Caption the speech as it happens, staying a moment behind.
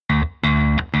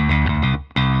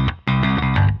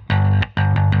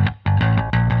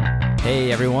Hey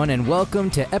everyone, and welcome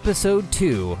to episode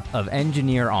 2 of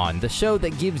Engineer On, the show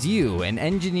that gives you an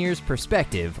engineer's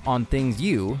perspective on things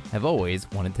you have always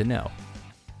wanted to know.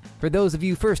 For those of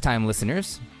you first-time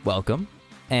listeners, welcome,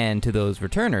 and to those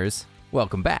returners,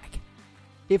 welcome back.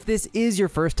 If this is your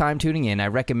first time tuning in, I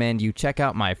recommend you check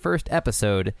out my first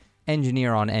episode,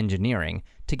 Engineer on Engineering,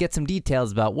 to get some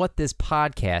details about what this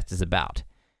podcast is about.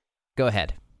 Go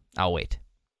ahead, I'll wait.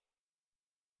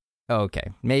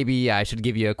 Okay, maybe I should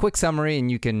give you a quick summary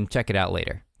and you can check it out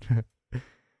later.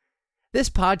 This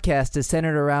podcast is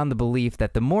centered around the belief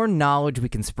that the more knowledge we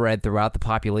can spread throughout the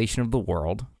population of the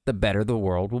world, the better the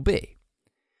world will be.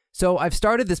 So I've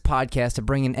started this podcast to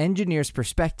bring an engineer's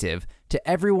perspective to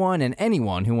everyone and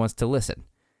anyone who wants to listen.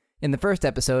 In the first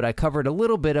episode, I covered a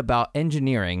little bit about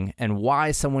engineering and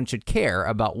why someone should care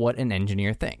about what an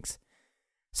engineer thinks.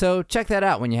 So check that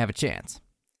out when you have a chance.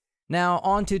 Now,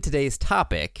 on to today's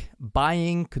topic,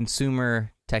 buying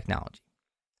consumer technology.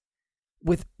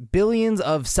 With billions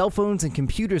of cell phones and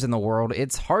computers in the world,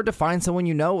 it's hard to find someone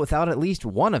you know without at least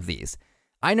one of these.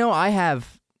 I know I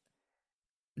have,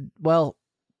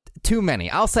 too many.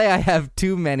 I'll say I have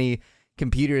too many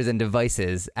computers and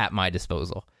devices at my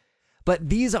disposal. But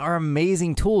these are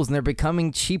amazing tools, and they're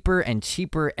becoming cheaper and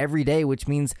cheaper every day, which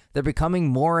means they're becoming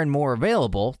more and more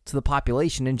available to the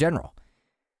population in general.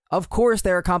 Of course,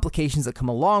 there are complications that come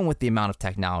along with the amount of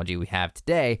technology we have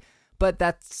today, but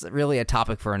that's really a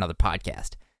topic for another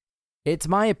podcast. It's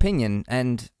my opinion,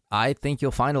 and I think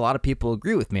you'll find a lot of people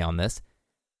agree with me on this,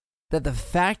 that the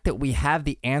fact that we have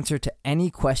the answer to any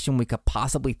question we could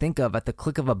possibly think of at the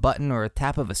click of a button or a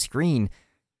tap of a screen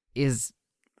is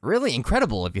really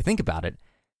incredible if you think about it.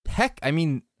 Heck, I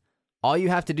mean, all you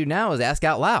have to do now is ask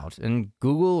out loud, and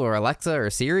Google or Alexa or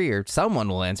Siri or someone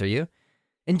will answer you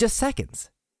in just seconds.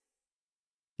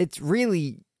 It's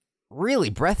really, really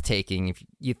breathtaking if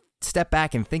you step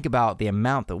back and think about the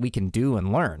amount that we can do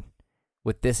and learn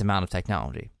with this amount of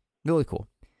technology. Really cool.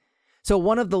 So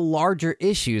one of the larger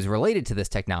issues related to this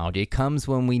technology comes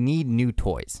when we need new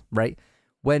toys, right?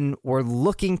 When we're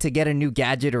looking to get a new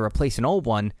gadget or replace an old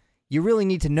one, you really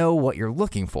need to know what you're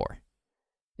looking for.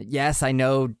 Yes, I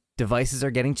know devices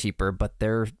are getting cheaper, but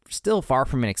they're still far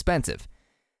from inexpensive.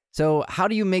 So how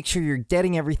do you make sure you're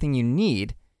getting everything you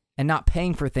need and not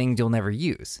paying for things you'll never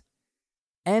use?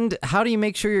 And how do you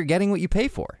make sure you're getting what you pay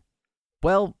for?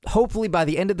 Well, hopefully by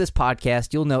the end of this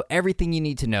podcast, you'll know everything you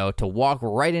need to know to walk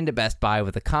right into Best Buy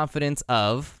with the confidence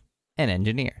of an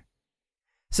engineer.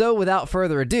 So without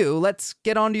further ado, let's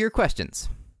get on to your questions.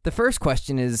 The first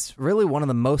question is really one of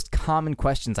the most common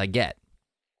questions I get,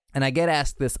 and I get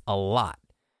asked this a lot.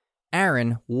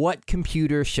 Aaron, what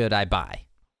computer should I buy?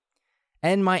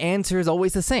 And my answer is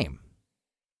always the same.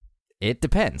 It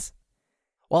depends.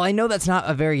 While I know that's not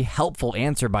a very helpful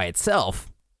answer by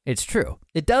itself, it's true.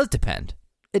 It does depend.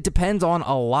 It depends on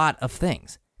a lot of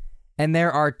things. And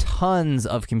there are tons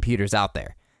of computers out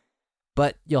there.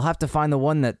 But you'll have to find the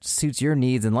one that suits your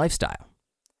needs and lifestyle.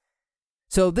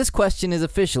 So this question is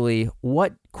officially,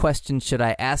 what question should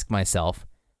I ask myself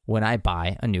when I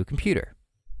buy a new computer?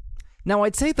 Now,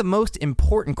 I'd say the most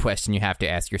important question you have to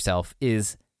ask yourself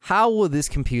is, how will this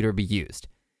computer be used?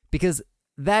 Because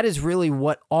that is really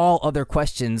what all other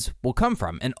questions will come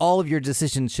from, and all of your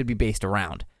decisions should be based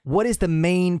around. What is the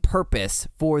main purpose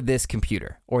for this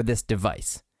computer or this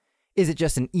device? Is it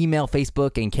just an email,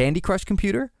 Facebook, and Candy Crush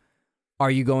computer? Are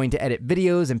you going to edit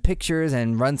videos and pictures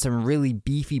and run some really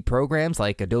beefy programs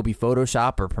like Adobe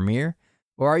Photoshop or Premiere?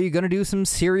 Or are you going to do some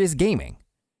serious gaming?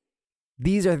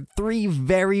 These are three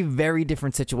very, very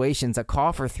different situations that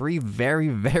call for three very,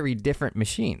 very different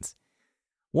machines.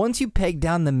 Once you peg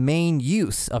down the main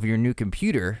use of your new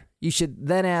computer, you should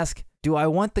then ask, do I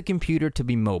want the computer to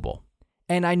be mobile?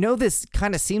 And I know this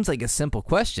kind of seems like a simple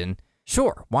question.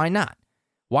 Sure, why not?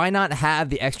 Why not have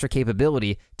the extra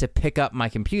capability to pick up my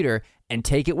computer and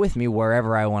take it with me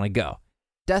wherever I want to go?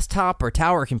 Desktop or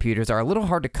tower computers are a little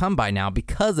hard to come by now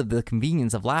because of the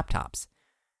convenience of laptops.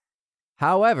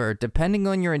 However, depending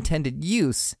on your intended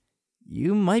use,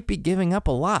 you might be giving up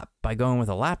a lot by going with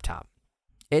a laptop.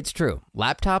 It's true,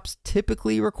 laptops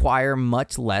typically require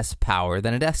much less power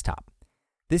than a desktop.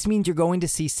 This means you're going to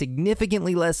see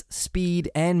significantly less speed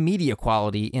and media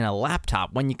quality in a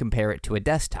laptop when you compare it to a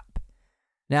desktop.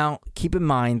 Now, keep in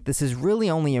mind, this is really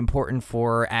only important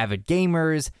for avid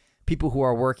gamers, people who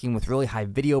are working with really high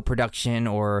video production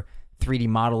or 3D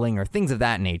modeling or things of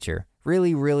that nature,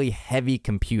 really, really heavy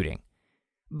computing.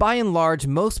 By and large,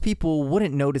 most people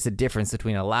wouldn't notice a difference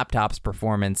between a laptop's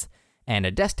performance and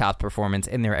a desktop's performance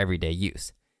in their everyday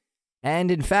use. And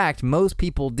in fact, most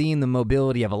people deem the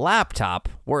mobility of a laptop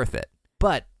worth it.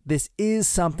 But this is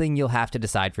something you'll have to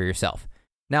decide for yourself.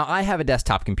 Now, I have a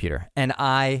desktop computer, and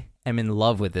I am in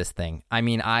love with this thing. I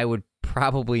mean, I would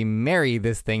probably marry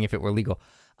this thing if it were legal.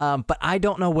 But I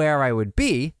don't know where I would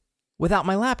be without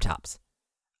my laptops.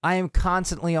 I am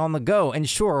constantly on the go, and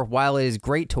sure, while it is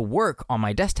great to work on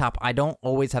my desktop, I don't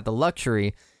always have the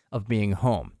luxury of being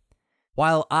home.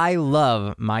 While I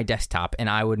love my desktop, and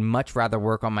I would much rather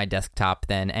work on my desktop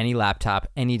than any laptop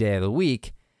any day of the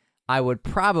week, I would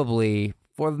probably,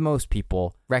 for most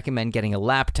people, recommend getting a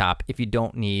laptop if you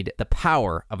don't need the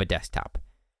power of a desktop.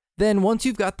 Then once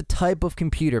you've got the type of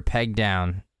computer pegged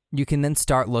down, you can then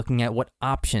start looking at what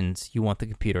options you want the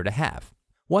computer to have.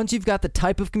 Once you've got the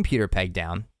type of computer pegged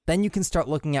down, then you can start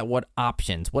looking at what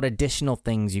options, what additional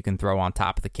things you can throw on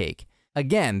top of the cake.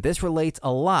 Again, this relates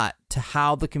a lot to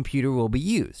how the computer will be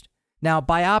used. Now,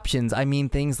 by options, I mean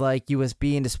things like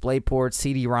USB and DisplayPort,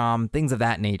 CD-ROM, things of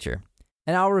that nature.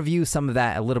 And I'll review some of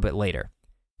that a little bit later.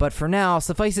 But for now,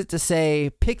 suffice it to say,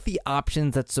 pick the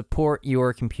options that support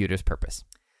your computer's purpose.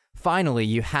 Finally,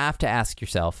 you have to ask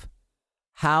yourself,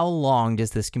 how long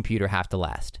does this computer have to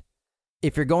last?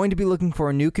 If you're going to be looking for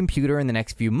a new computer in the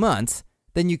next few months,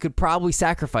 then you could probably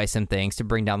sacrifice some things to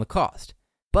bring down the cost.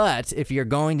 But if you're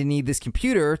going to need this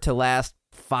computer to last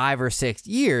 5 or 6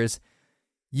 years,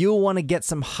 you'll want to get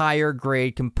some higher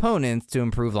grade components to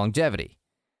improve longevity.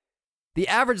 The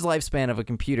average lifespan of a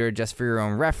computer, just for your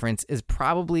own reference, is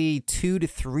probably 2 to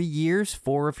 3 years,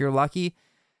 4 if you're lucky.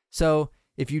 So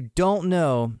if you don't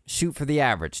know, shoot for the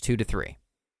average, 2 to 3.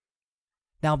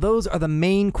 Now, those are the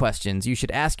main questions you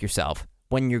should ask yourself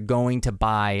when you're going to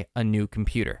buy a new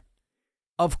computer.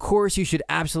 Of course, you should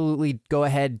absolutely go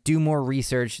ahead, do more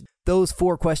research. Those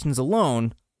 4 questions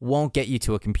alone won't get you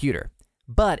to a computer,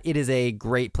 but it is a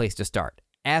great place to start.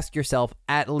 Ask yourself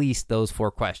at least those 4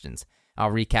 questions.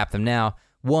 I'll recap them now.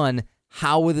 1,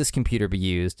 how will this computer be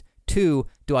used? 2,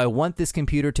 do I want this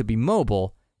computer to be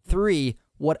mobile? 3,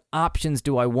 what options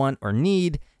do I want or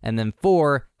need? And then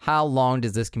 4, how long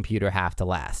does this computer have to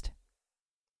last?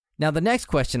 Now, the next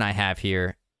question I have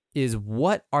here is,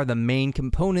 what are the main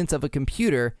components of a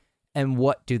computer and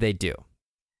what do they do?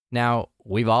 Now,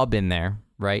 we've all been there,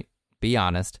 right? Be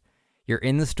honest. You're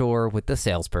in the store with the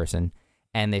salesperson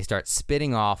and they start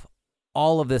spitting off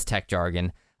all of this tech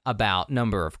jargon about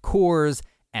number of cores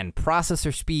and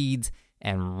processor speeds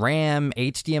and RAM,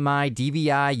 HDMI,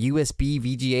 DVI, USB,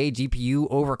 VGA, GPU,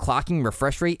 overclocking,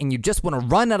 refresh rate, and you just want to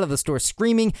run out of the store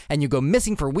screaming, and you go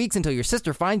missing for weeks until your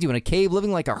sister finds you in a cave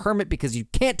living like a hermit because you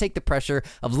can't take the pressure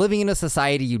of living in a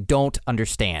society you don't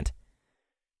understand.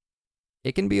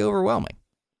 It can be overwhelming.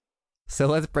 So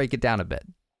let's break it down a bit.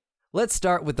 Let's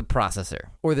start with the processor,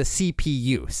 or the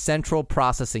CPU, Central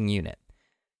Processing Unit.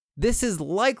 This is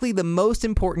likely the most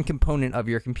important component of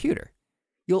your computer.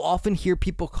 You'll often hear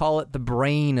people call it the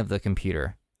brain of the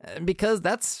computer, because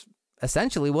that's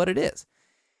essentially what it is.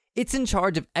 It's in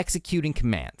charge of executing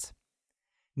commands.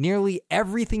 Nearly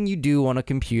everything you do on a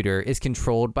computer is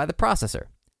controlled by the processor.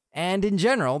 And in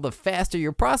general, the faster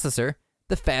your processor,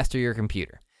 the faster your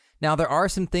computer. Now, there are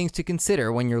some things to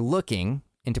consider when you're looking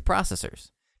into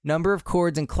processors. Number of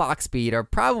cores and clock speed are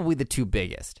probably the 2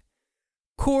 biggest.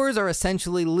 Cores are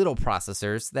essentially little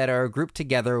processors that are grouped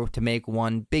together to make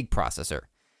one big processor.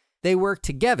 They work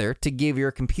together to give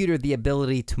your computer the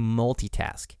ability to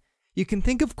multitask. You can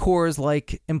think of cores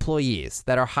like employees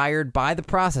that are hired by the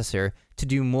processor to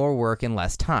do more work in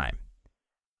less time.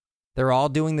 They're all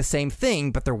doing the same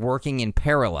thing, but they're working in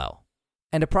parallel.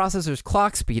 And a processor's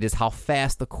clock speed is how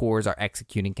fast the cores are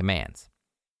executing commands.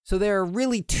 So there are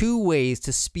really 2 ways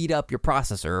to speed up your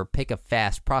processor or pick a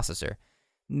fast processor.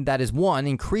 That is 1,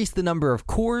 increase the number of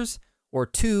cores, or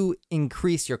 2,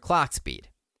 increase your clock speed.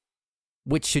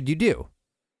 Which should you do?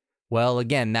 Well,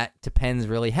 again, that depends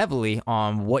really heavily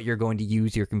on what you're going to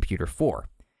use your computer for.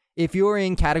 If you're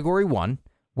in category 1,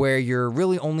 where you're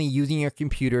really only using your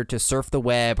computer to surf the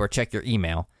web or check your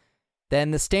email,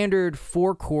 then the standard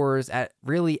 4 cores at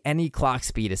really any clock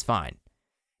speed is fine.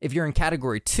 If you're in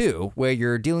category 2, where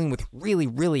you're dealing with really,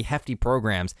 really hefty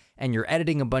programs and you're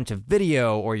editing a bunch of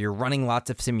video or you're running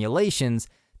lots of simulations,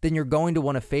 then you're going to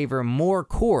want to favor more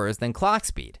cores than clock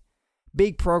speed.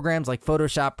 Big programs like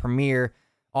Photoshop, Premiere,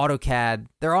 AutoCAD,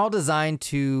 they're all designed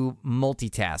to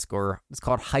multitask, or it's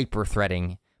called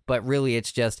hyper-threading, but really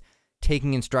it's just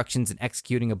taking instructions and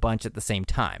executing a bunch at the same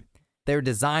time. They're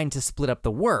designed to split up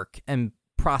the work and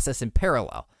process in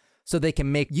parallel, so they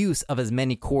can make use of as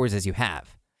many cores as you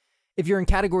have. If you're in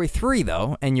category 3,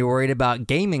 though, and you're worried about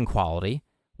gaming quality,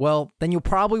 well, then you'll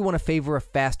probably want to favor a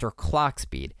faster clock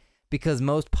speed, because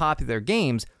most popular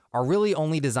games are really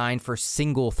only designed for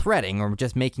single threading or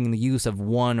just making the use of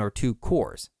 1 or 2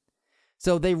 cores.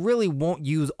 So they really won't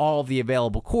use all of the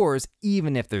available cores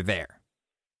even if they're there.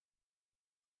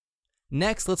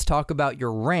 Next, let's talk about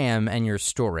your RAM and your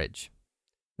storage.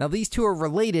 Now, these two are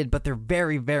related, but they're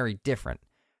very, very different.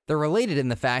 They're related in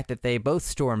the fact that they both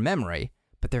store memory,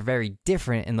 but they're very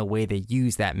different in the way they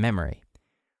use that memory.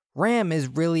 RAM is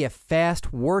really a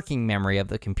fast working memory of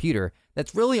the computer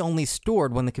that's really only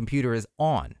stored when the computer is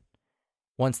on.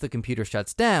 Once the computer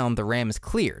shuts down, the RAM is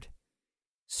cleared.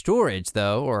 Storage,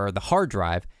 though, or the hard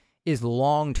drive, is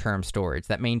long-term storage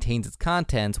that maintains its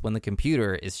contents when the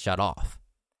computer is shut off.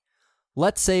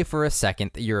 Let's say for a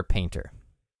second that you're a painter.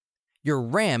 Your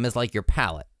RAM is like your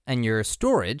palette, and your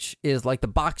storage is like the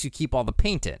box you keep all the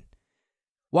paint in.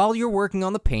 While you're working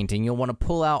on the painting, you'll want to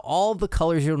pull out all of the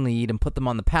colors you'll need and put them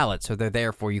on the palette so they're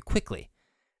there for you quickly.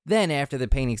 Then, after the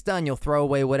painting's done, you'll throw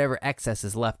away whatever excess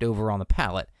is left over on the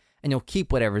palette, and you'll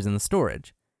keep whatever's in the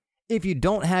storage. If you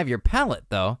don't have your palette,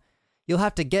 though, you'll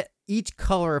have to get each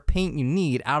color of paint you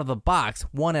need out of the box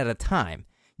one at a time,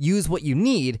 use what you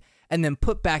need, and then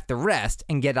put back the rest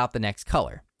and get out the next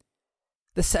color.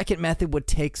 The second method would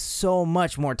take so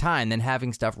much more time than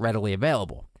having stuff readily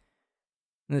available.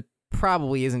 And it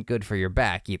probably isn't good for your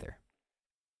back either.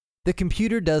 The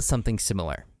computer does something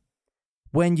similar.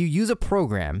 When you use a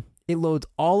program, it loads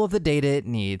all of the data it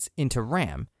needs into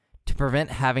RAM to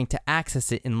prevent having to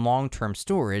access it in long-term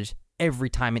storage every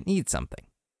time it needs something.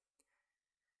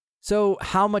 So,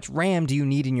 how much RAM do you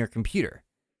need in your computer?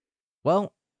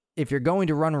 Well, if you're going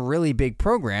to run really big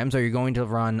programs or you're going to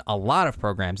run a lot of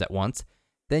programs at once,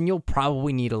 then you'll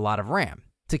probably need a lot of RAM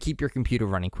to keep your computer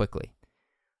running quickly.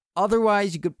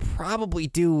 Otherwise, you could probably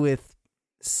do with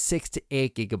 6 to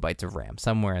 8 gigabytes of RAM,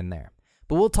 somewhere in there.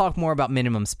 But we'll talk more about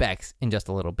minimum specs in just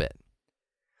a little bit.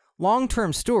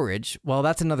 Long-term storage, well,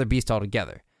 that's another beast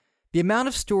altogether. The amount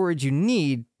of storage you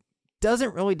need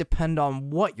doesn't really depend on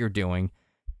what you're doing,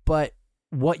 but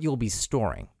what you'll be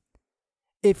storing.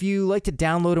 If you like to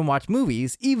download and watch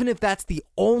movies, even if that's the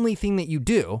only thing that you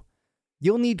do,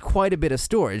 you'll need quite a bit of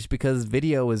storage because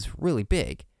video is really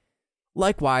big.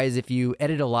 Likewise, if you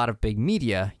edit a lot of big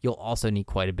media, you'll also need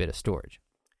quite a bit of storage.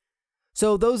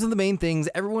 So those are the main things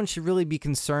everyone should really be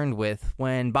concerned with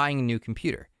when buying a new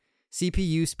computer.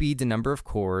 CPU speeds and number of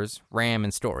cores, RAM,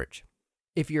 and storage.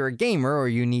 If you're a gamer or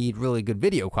you need really good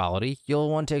video quality, you'll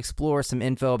want to explore some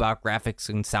info about graphics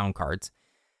and sound cards.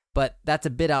 But that's a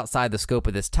bit outside the scope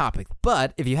of this topic.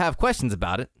 But if you have questions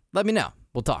about it, let me know.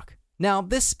 We'll talk. Now,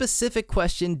 this specific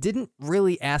question didn't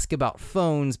really ask about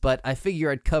phones, but I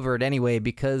figure I'd cover it anyway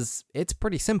because it's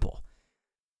pretty simple.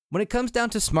 When it comes down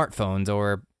to smartphones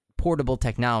or portable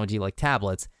technology like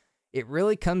tablets, it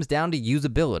really comes down to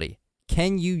usability.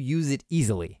 Can you use it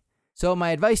easily? So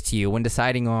my advice to you when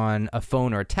deciding on a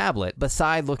phone or a tablet,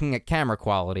 beside looking at camera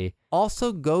quality,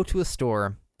 also go to a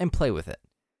store and play with it.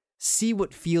 See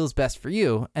what feels best for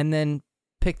you, and then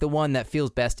pick the one that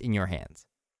feels best in your hands.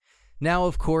 Now,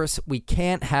 of course, we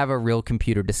can't have a real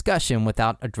computer discussion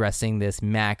without addressing this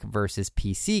Mac versus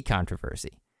PC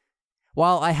controversy.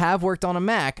 While I have worked on a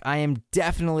Mac, I am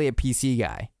definitely a PC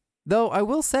guy. Though I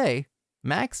will say,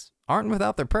 Macs aren't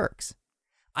without their perks.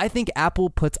 I think Apple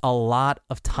puts a lot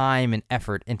of time and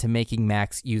effort into making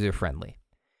Macs user-friendly.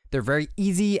 They're very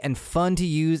easy and fun to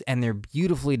use, and they're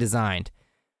beautifully designed.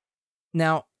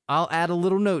 Now, I'll add a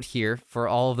little note here for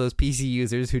all of those PC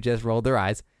users who just rolled their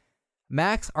eyes.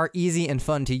 Macs are easy and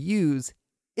fun to use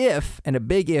if, and a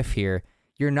big if here,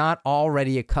 you're not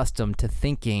already accustomed to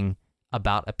thinking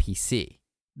about a PC.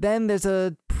 Then there's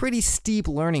a pretty steep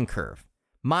learning curve.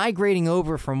 Migrating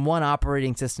over from one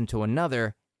operating system to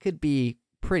another could be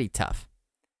pretty tough.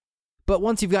 But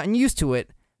once you've gotten used to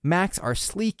it, Macs are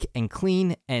sleek and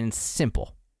clean and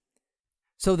simple.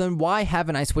 So then why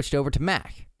haven't I switched over to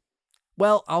Mac?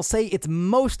 Well, I'll say it's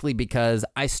mostly because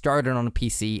I started on a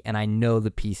PC and I know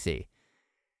the PC.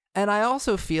 And I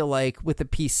also feel like with the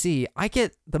PC, I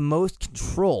get the most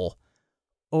control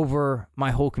over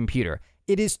my whole computer.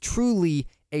 It is truly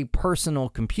a personal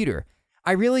computer.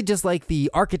 I really just like the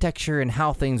architecture and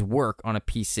how things work on a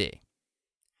PC.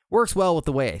 Works well with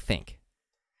the way I think.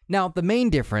 Now, the main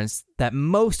difference that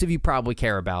most of you probably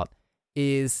care about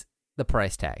is the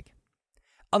price tag.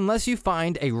 Unless you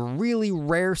find a really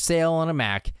rare sale on a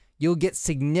Mac, you'll get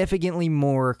significantly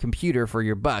more computer for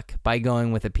your buck by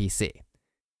going with a PC.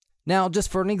 Now, just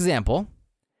for an example,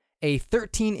 a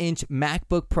 13-inch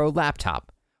MacBook Pro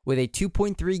laptop with a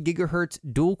 2.3 GHz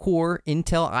dual-core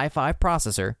Intel i5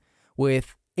 processor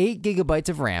with 8 GB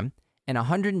of RAM and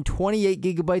 128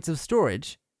 GB of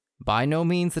storage, by no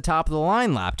means the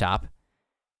top-of-the-line laptop,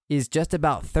 is just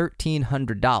about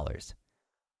 $1,300,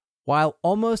 while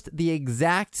almost the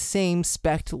exact same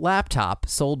spec'd laptop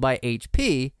sold by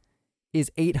HP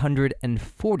is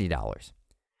 $840.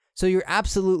 So you're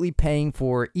absolutely paying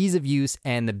for ease of use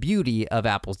and the beauty of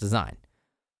Apple's design.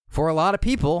 For a lot of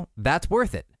people, that's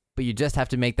worth it, but you just have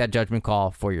to make that judgment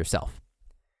call for yourself.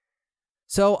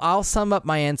 So I'll sum up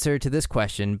my answer to this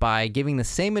question by giving the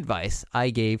same advice I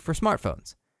gave for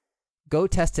smartphones. Go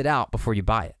test it out before you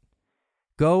buy it.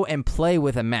 Go and play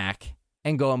with a Mac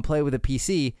and go and play with a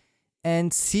PC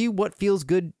and see what feels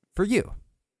good for you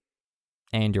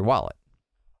and your wallet.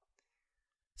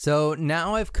 So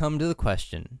now I've come to the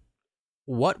question,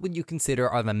 what would you consider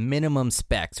are the minimum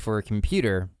specs for a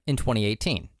computer in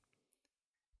 2018?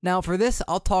 Now for this,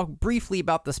 I'll talk briefly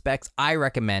about the specs I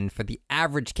recommend for the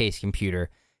average case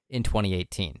computer in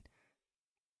 2018.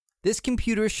 This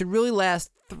computer should really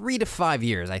last 3 to 5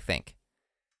 years, I think.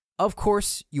 Of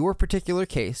course, your particular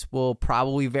case will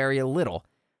probably vary a little,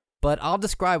 but I'll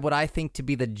describe what I think to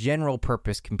be the general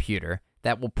purpose computer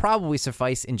that will probably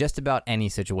suffice in just about any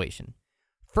situation.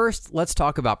 First, let's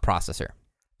talk about processor.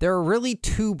 There are really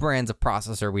 2 brands of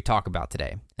processor we talk about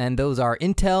today, and those are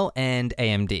Intel and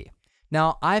AMD.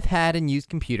 Now, I've had and used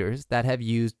computers that have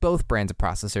used both brands of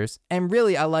processors, and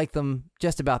really I like them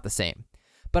just about the same.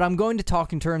 But I'm going to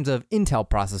talk in terms of Intel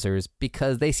processors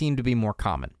because they seem to be more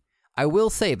common. I will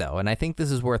say though, and I think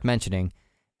this is worth mentioning,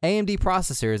 AMD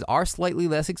processors are slightly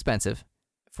less expensive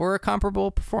for a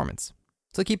comparable performance.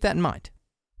 So keep that in mind.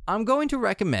 I'm going to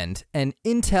recommend an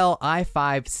Intel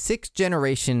i5 6th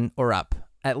generation or up,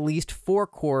 at least 4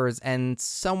 cores and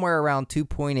somewhere around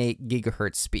 2.8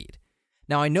 gigahertz speed.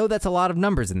 Now I know that's a lot of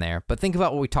numbers in there, but think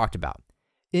about what we talked about.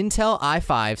 Intel i5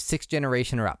 6th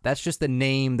generation or up, that's just the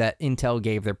name that Intel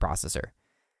gave their processor.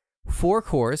 4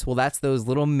 cores, well that's those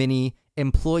little mini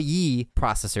employee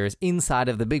processors inside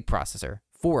of the big processor,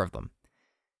 4 of them.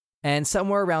 And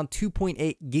somewhere around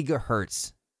 2.8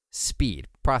 gigahertz speed,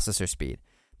 processor speed.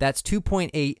 That's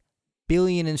 2.8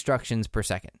 billion instructions per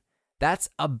second. That's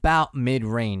about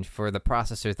mid-range for the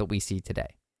processors that we see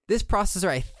today. This processor,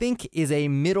 I think, is a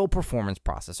middle performance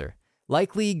processor,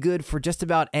 likely good for just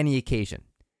about any occasion.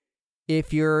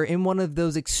 If you're in one of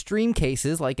those extreme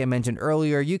cases, like I mentioned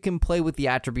earlier, you can play with the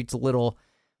attributes a little,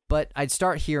 but I'd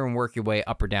start here and work your way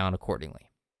up or down accordingly.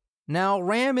 Now,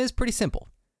 RAM is pretty simple.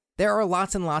 There are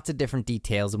lots and lots of different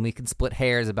details, and we can split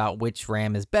hairs about which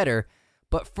RAM is better,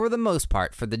 but for the most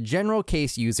part, for the general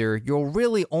case user, you'll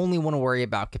really only want to worry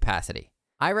about capacity.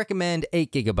 I recommend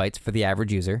 8 gigabytes for the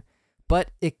average user,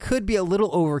 but it could be a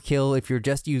little overkill if you're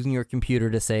just using your computer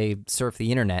to, say, surf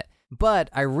the internet, but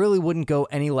I really wouldn't go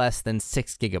any less than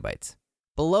 6 gigabytes.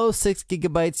 Below 6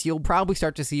 gigabytes, you'll probably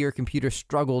start to see your computer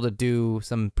struggle to do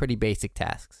some pretty basic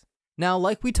tasks. Now,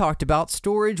 like we talked about,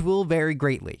 storage will vary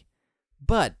greatly,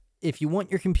 but if you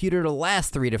want your computer to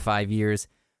last 3 to 5 years,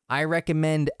 I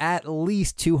recommend at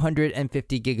least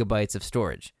 250 gigabytes of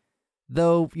storage,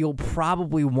 though you'll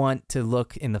probably want to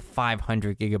look in the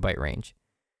 500 gigabyte range.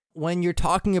 When you're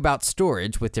talking about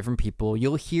storage with different people,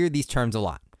 you'll hear these terms a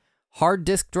lot. Hard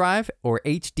disk drive, or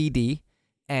HDD,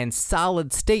 and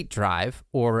solid state drive,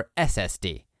 or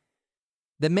SSD.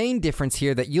 The main difference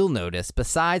here that you'll notice,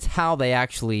 besides how they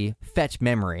actually fetch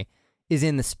memory, is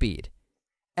in the speed.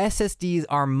 SSDs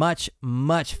are much,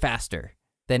 much faster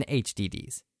than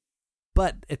HDDs.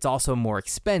 But it's also more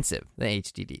expensive than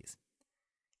HDDs.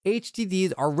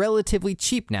 HDDs are relatively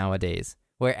cheap nowadays,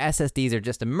 where SSDs are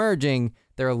just emerging,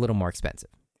 they're a little more expensive.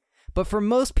 But for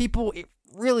most people, it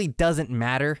really doesn't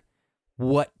matter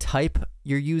what type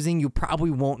you're using. You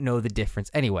probably won't know the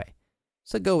difference anyway.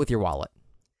 So go with your wallet.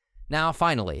 Now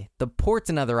finally, the ports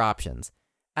and other options.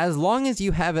 As long as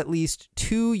you have at least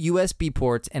 2 USB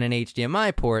ports and an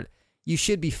HDMI port, you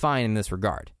should be fine in this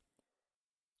regard.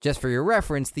 Just for your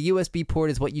reference, the USB port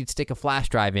is what you'd stick a flash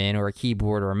drive in, or a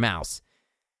keyboard, or a mouse.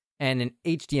 And an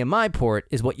HDMI port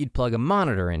is what you'd plug a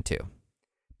monitor into.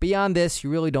 Beyond this, you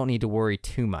really don't need to worry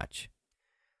too much.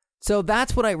 So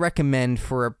that's what I recommend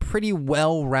for a pretty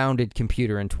well-rounded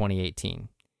computer in 2018.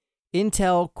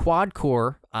 Intel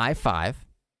quad-core i5,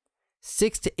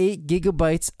 6 to 8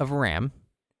 gigabytes of RAM,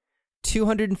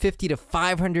 250 to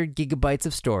 500 gigabytes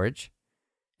of storage,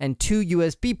 and 2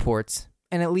 USB ports,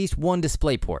 and at least 1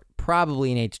 display port,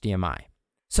 probably an HDMI.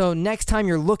 So next time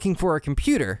you're looking for a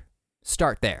computer,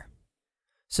 start there.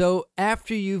 So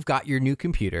after you've got your new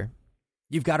computer,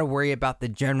 you've got to worry about the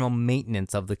general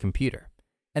maintenance of the computer.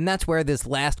 And that's where this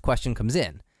last question comes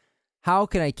in. How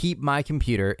can I keep my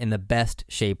computer in the best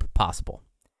shape possible?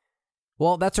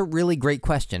 Well, that's a really great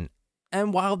question.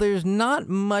 And while there's not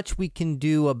much we can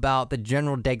do about the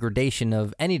general degradation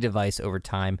of any device over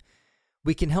time,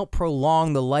 we can help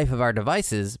prolong the life of our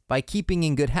devices by keeping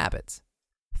in good habits.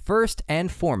 First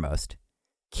and foremost,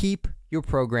 keep your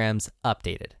programs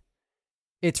updated.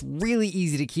 It's really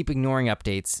easy to keep ignoring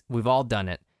updates. We've all done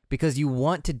it. because you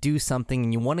want to do something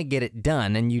and you want to get it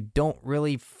done and you don't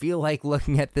really feel like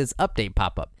looking at this update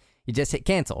pop up. You just hit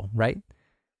cancel, right?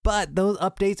 But those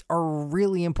updates are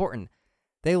really important.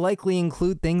 They likely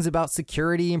include things about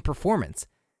security and performance,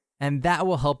 and that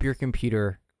will help your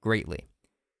computer greatly.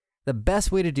 The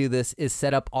best way to do this is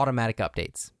set up automatic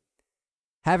updates.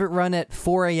 Have it run at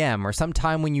 4 a.m. or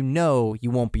sometime when you know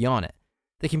you won't be on it.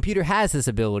 The computer has this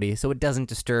ability so it doesn't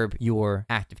disturb your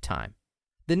active time.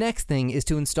 The next thing is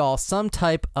to install some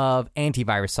type of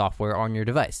antivirus software on your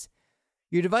device.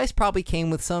 Your device probably came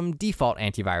with some default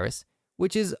antivirus,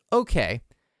 which is okay,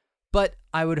 but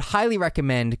I would highly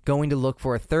recommend going to look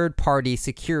for a third-party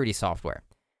security software.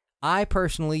 I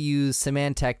personally use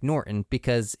Symantec Norton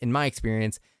because, in my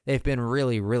experience, they've been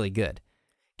really, really good.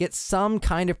 Get some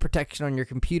kind of protection on your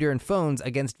computer and phones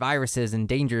against viruses and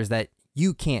dangers that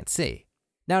you can't see.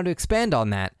 Now, to expand on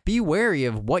that, be wary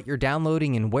of what you're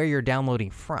downloading and where you're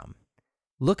downloading from.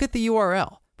 Look at the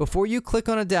URL. Before you click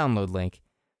on a download link,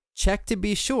 check to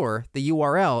be sure the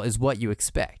URL is what you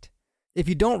expect. If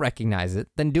you don't recognize it,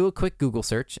 then do a quick Google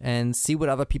search and see what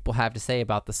other people have to say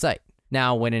about the site.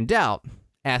 Now, when in doubt,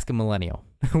 ask a millennial.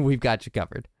 We've got you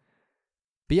covered.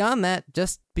 Beyond that,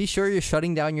 just be sure you're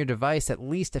shutting down your device at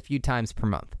least a few times per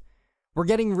month. We're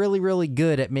getting really, really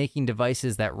good at making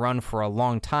devices that run for a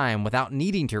long time without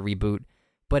needing to reboot,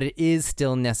 but it is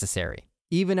still necessary.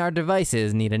 Even our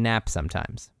devices need a nap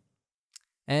sometimes.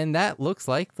 And that looks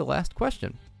like the last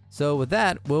question. So with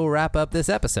that, we'll wrap up this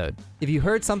episode. If you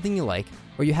heard something you like,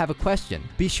 or you have a question,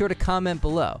 be sure to comment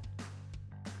below.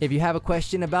 If you have a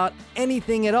question about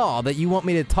anything at all that you want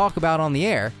me to talk about on the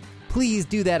air, please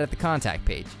do that at the contact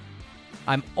page.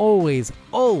 I'm always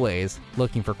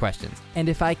looking for questions. And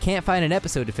if I can't find an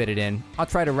episode to fit it in, I'll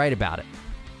try to write about it.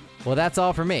 Well, that's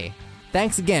all for me.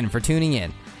 Thanks again for tuning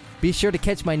in. Be sure to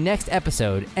catch my next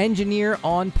episode, Engineer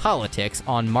on Politics,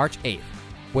 on March 8th,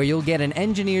 where you'll get an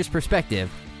engineer's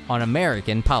perspective on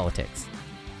American politics.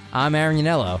 I'm Aaron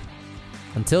Yanello.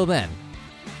 Until then,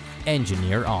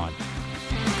 engineer on.